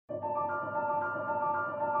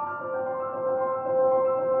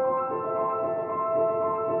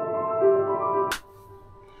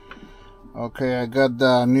Okay, I got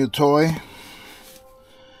the new toy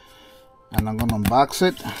and I'm gonna unbox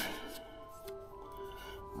it.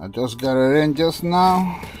 I just got it in just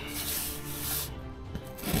now.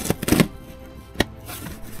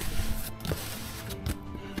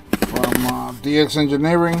 From DX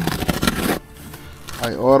Engineering.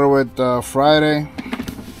 I ordered it Friday.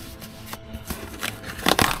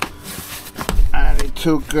 And it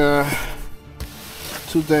took 2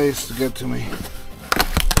 days to get to me.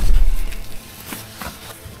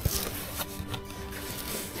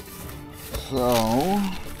 So,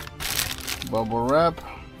 bubble wrap.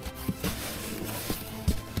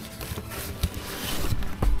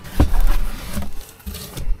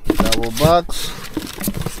 Double box.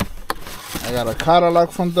 I got a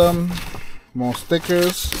catalog from them. More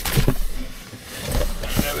stickers.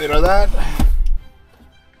 Get rid of that.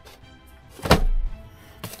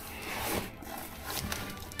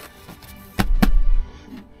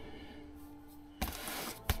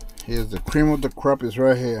 Here's the cream of the crop, is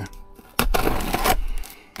right here.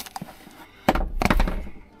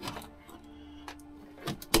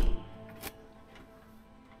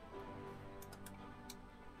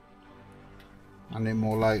 I need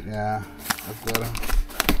more light, yeah, that's better.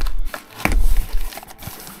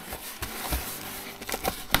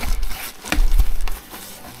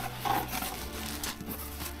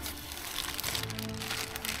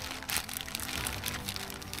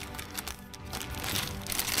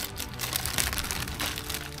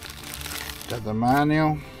 Got the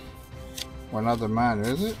manual. Well, not the manual,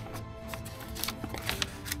 is it?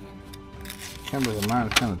 Can't be the manual,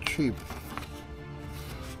 it's kind of cheap.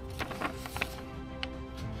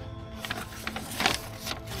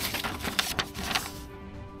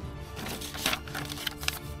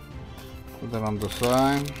 Put that on the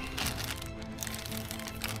side.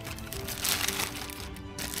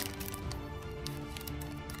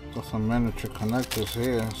 Got some miniature connectors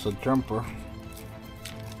here. It's a jumper.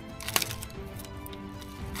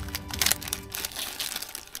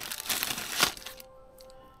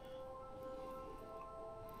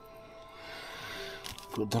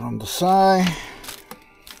 Put that on the side.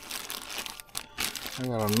 I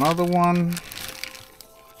got another one.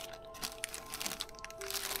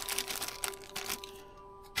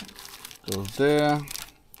 Goes there.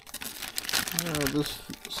 This is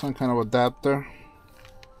some kind of adapter.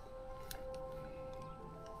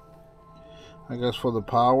 I guess for the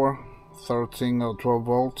power, 13 or 12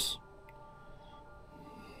 volts.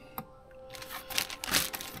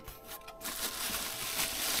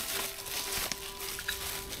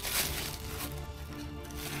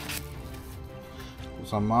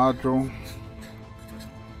 It's a module.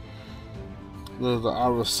 There's the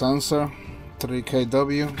RF sensor, 3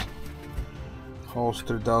 kW. Holds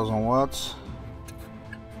 3000 watts.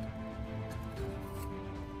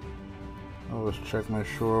 Always check, make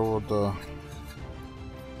sure with the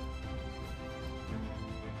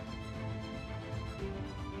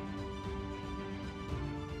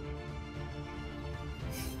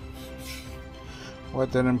why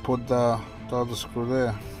didn't put the other screw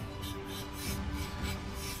there?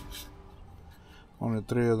 Only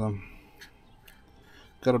 3 of them.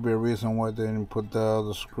 Gotta be a reason why they didn't put the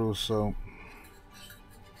other screws. So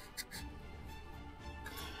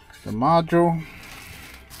the module,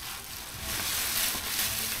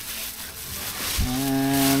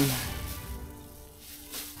 and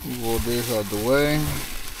move these out the way.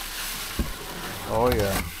 Oh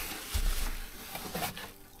yeah,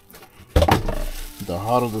 the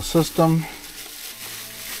heart of the system.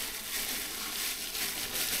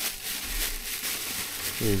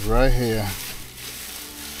 Is right here.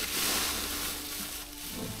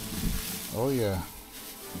 Oh yeah.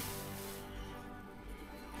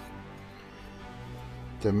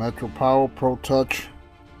 The Metropwr Pro Touch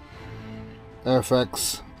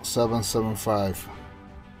FX775.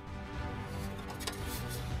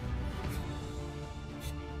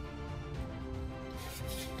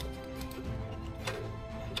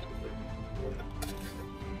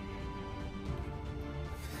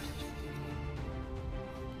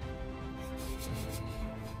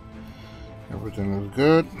 Everything looks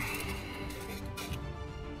good.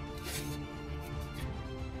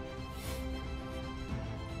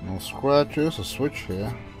 No scratches. A switch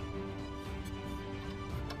here.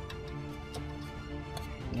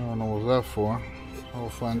 I don't know what that's for. I'll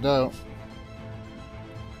find out.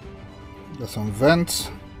 Got some vents.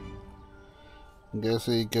 I guess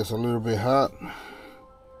it gets a little bit hot.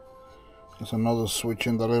 There's another switch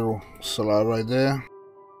in the little slot right there.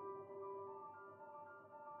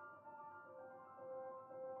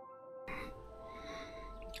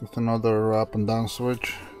 Just another up and down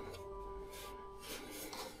switch.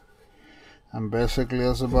 And basically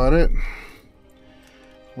that's about it.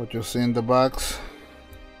 What you see in the box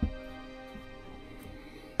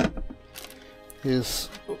is,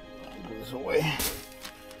 put this away,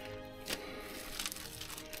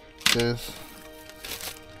 this,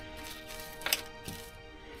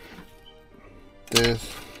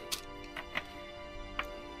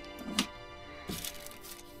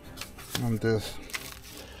 and this.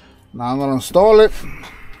 Now I'm gonna install it,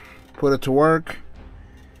 put it to work,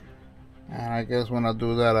 and I guess when I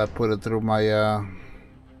do that I put it through my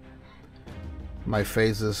my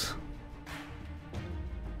phases,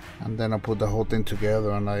 and then I put the whole thing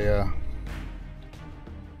together and I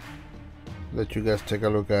let you guys take a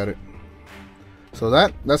look at it. So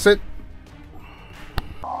that's it.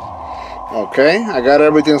 Okay, I got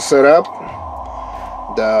everything set up.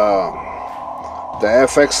 The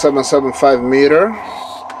FX775 meter,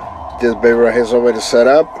 this baby right here is already set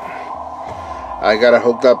up. I got it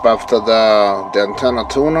hooked up after the antenna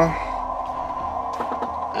tuner,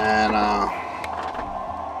 and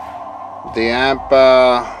the amp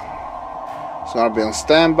is going to be on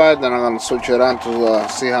standby. Then I'm going to switch it on to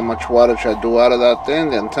see how much wattage I do out of that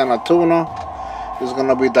thing. The antenna tuner is going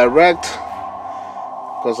to be direct,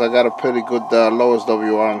 because I got a pretty good lowest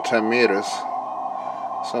WR on 10 meters.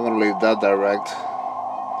 So I'm going to leave that direct.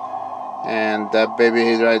 And that baby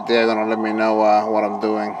he's right there going to let me know what I'm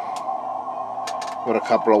doing with a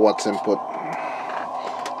couple of watts input.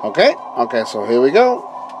 Okay, so here we go.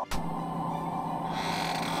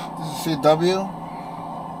 This is CW.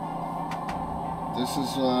 This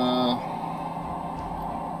is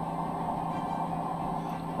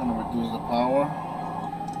going to reduce the power.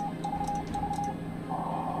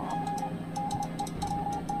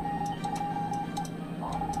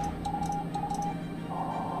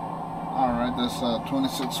 Alright, that's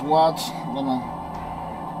 26 watts. I'm going to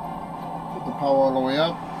put the power all the way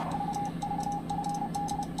up.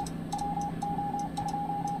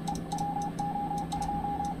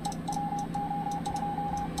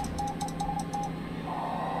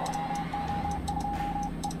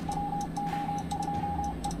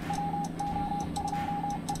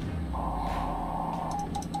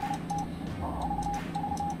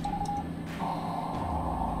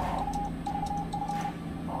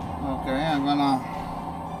 Okay, I'm gonna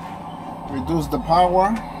reduce the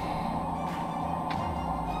power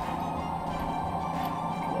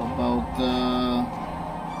to about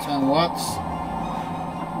 10 watts.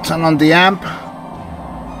 Turn on the amp.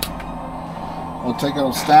 We'll take it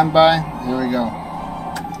off standby. Here we go.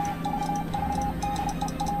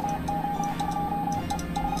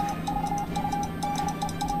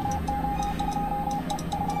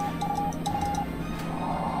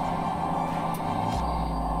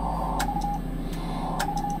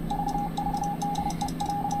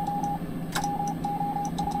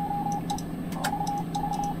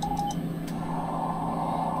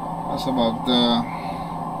 That's about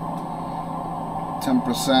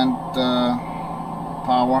 10%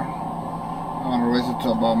 power. I'm going to raise it to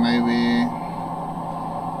about maybe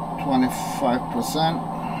 25%.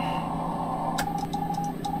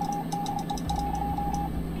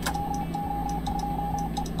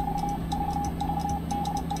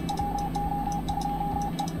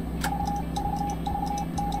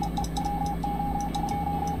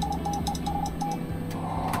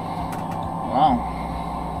 Wow.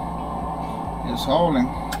 It's holding.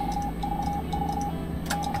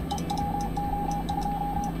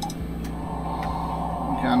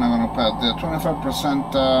 Okay, I'm going to put the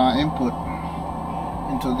 25% input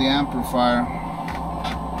into the amplifier.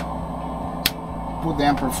 Put the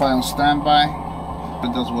amplifier on standby.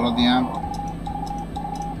 It does without the amp.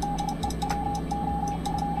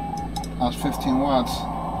 That's 15 watts.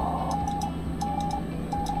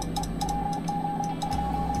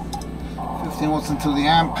 15 watts into the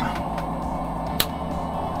amp.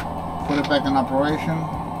 Put it back in operation.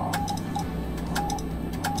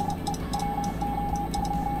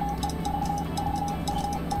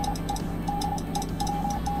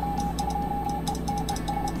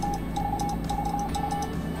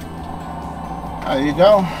 There you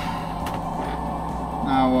go.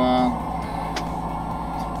 Now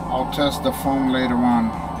I'll test the phone later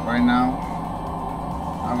on. Right now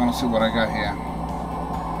I'm gonna see what I got here.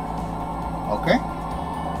 Okay.